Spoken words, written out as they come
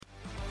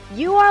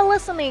You are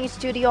listening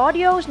to the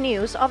audio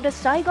news of the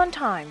Saigon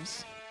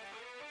Times.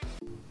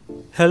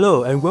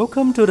 Hello and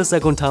welcome to the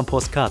Saigon Times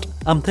podcast.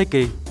 I'm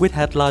Theki with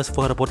headlines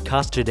for the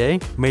podcast today,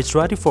 May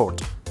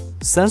 24th.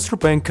 Central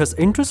Bank cuts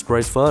interest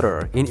rates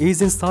further in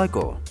easing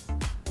cycle.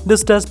 The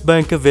State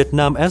Bank of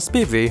Vietnam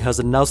SBV has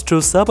announced two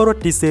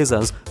separate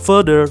decisions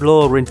further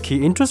lowering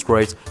key interest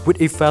rates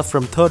with effect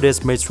from Thursday,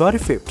 May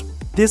 25th.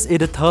 This is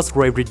the third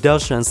rate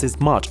reduction since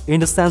March in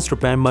the central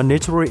bank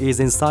monetary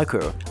easing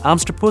cycle,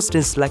 aims to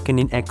boosting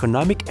slackening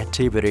economic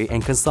activity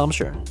and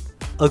consumption.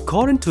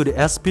 According to the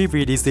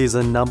SPV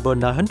decision number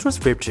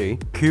 950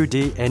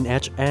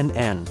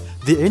 QD-NHNN,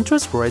 the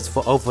interest rates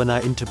for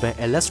overnight interbank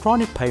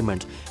electronic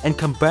payment and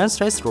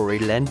compensatory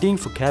lending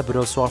for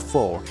capital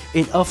shortfall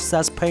in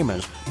offset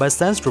payments by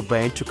central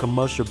bank to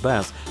commercial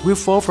banks will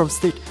fall from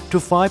 6 to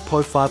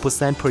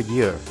 5.5% per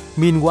year.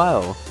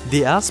 Meanwhile,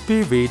 the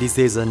SPV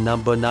decision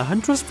number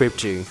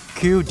 950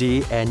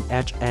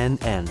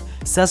 QD-NHNN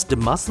sets the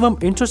maximum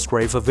interest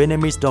rate for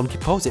Vietnamese dom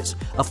deposits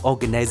of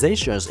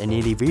organizations and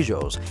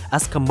individuals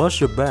as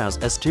commercial banks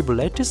as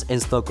stipulated in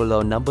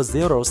Circular number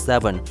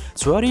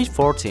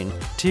 07/2014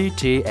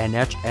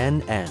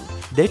 TT-NHNN,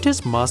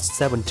 dated March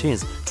 17,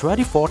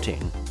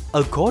 2014.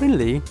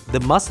 Accordingly,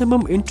 the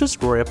maximum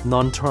interest rate of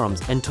non-term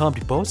and term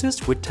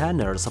deposits with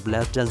tenors of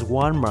less than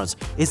 1 month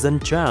is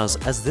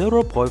unchanged at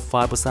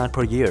 0.5%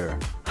 per year.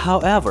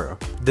 However,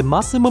 the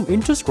maximum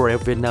interest rate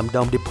of Vietnam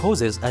dom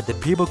deposits at the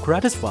People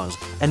Credit Funds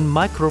and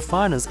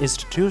microfinance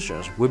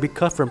institutions will be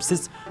cut from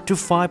 6 to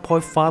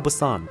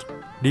 5.5%.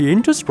 The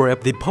interest rate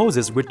of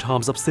deposits with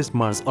terms of 6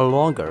 months or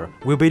longer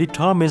will be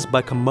determined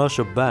by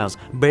commercial banks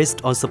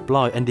based on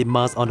supply and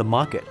demand on the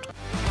market.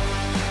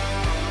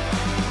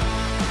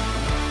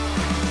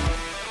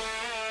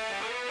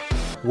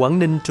 Quảng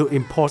Ninh to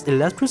import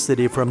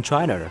electricity from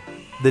China.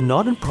 The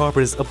northern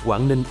province of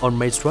Quảng Ninh on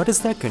May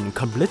 22nd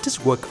completed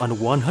work on a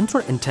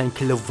 110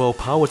 kV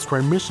power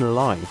transmission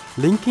line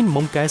linking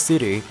Mong Cái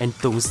City and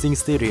Tung Sinh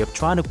City of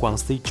China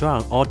Guangxi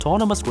Chang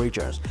autonomous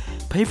regions,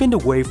 paving the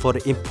way for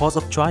the import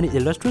of Chinese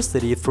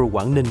electricity through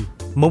Quảng Ninh.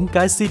 Mong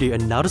Cái City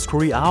announced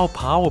 3-hour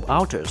power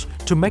outage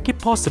to make it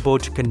possible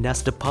to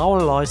connect the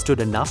power lines to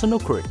the national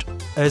grid.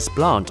 As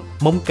planned,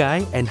 Mong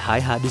Cái and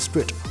Hải Hà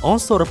district,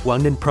 also of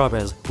Quảng Ninh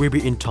province, will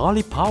be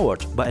entirely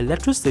powered by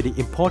electricity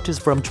imported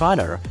from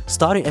China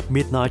starting at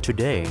midnight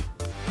today.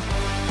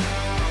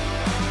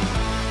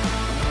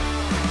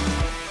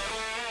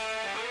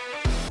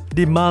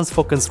 Demands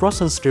for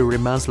construction steel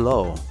remains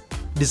low.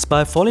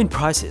 Despite falling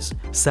prices,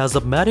 sales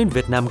of made in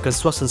Vietnam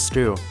construction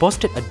steel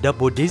posted a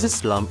double-digit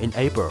slump in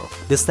April,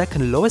 the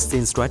second lowest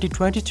since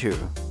 2022.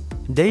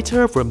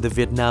 Data from the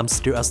Vietnam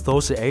Steel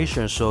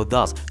Association show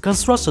that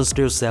construction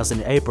steel sales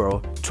in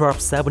April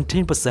dropped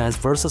 17%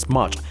 versus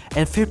March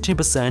and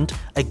 15%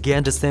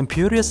 against the same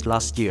period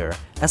last year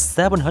at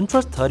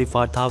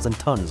 735,000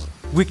 tons.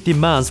 Weak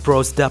demands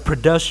brought that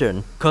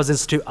production, causing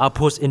steel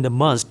output in the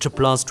month to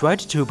plunge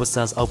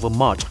 22% over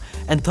March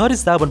and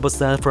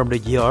 37% from the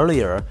year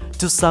earlier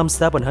to some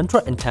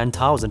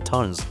 710,000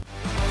 tons.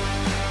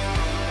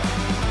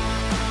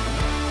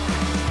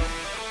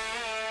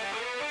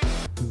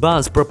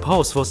 Bans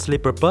proposed for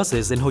sleeper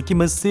buses in Ho Chi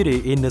Minh City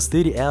inner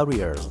city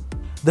areas.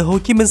 The Ho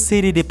Chi Minh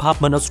City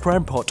Department of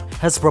Transport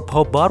has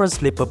proposed barring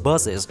sleeper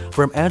buses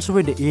from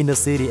entering the inner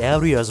city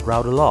areas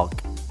round the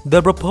clock.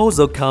 The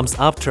proposal comes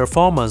after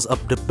 4 months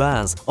of the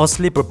bans on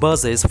sleeper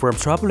buses from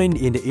traveling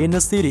in the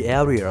inner city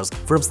areas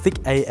from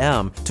 6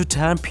 a.m. to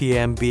 10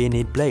 p.m. being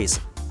in place.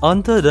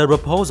 Under the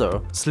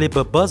proposal,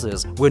 sleeper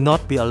buses will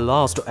not be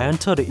allowed to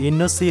enter the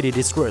inner city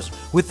districts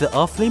with the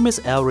off-limits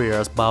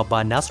areas bound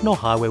by National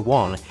Highway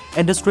 1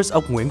 and the streets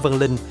of Nguyễn Văn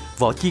Linh,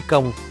 Võ Chí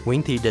Công,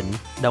 Nguyễn Thị Định,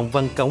 Đồng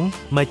Văn Cống,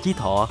 Mai Chí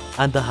Thọ,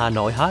 and the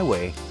Hanoi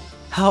Highway.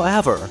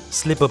 However,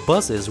 sleeper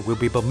buses will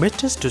be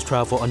permitted to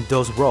travel on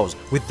those roads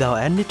without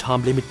any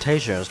time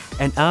limitations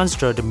and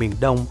answer the Minh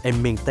Đông and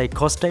Minh Tây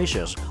coast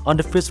stations on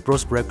the fixed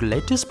roads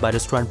regulated by the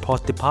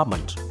Transport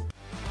Department.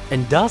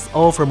 And that's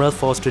all from us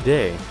for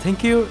today.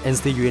 Thank you and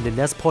see you in the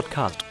next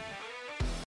podcast.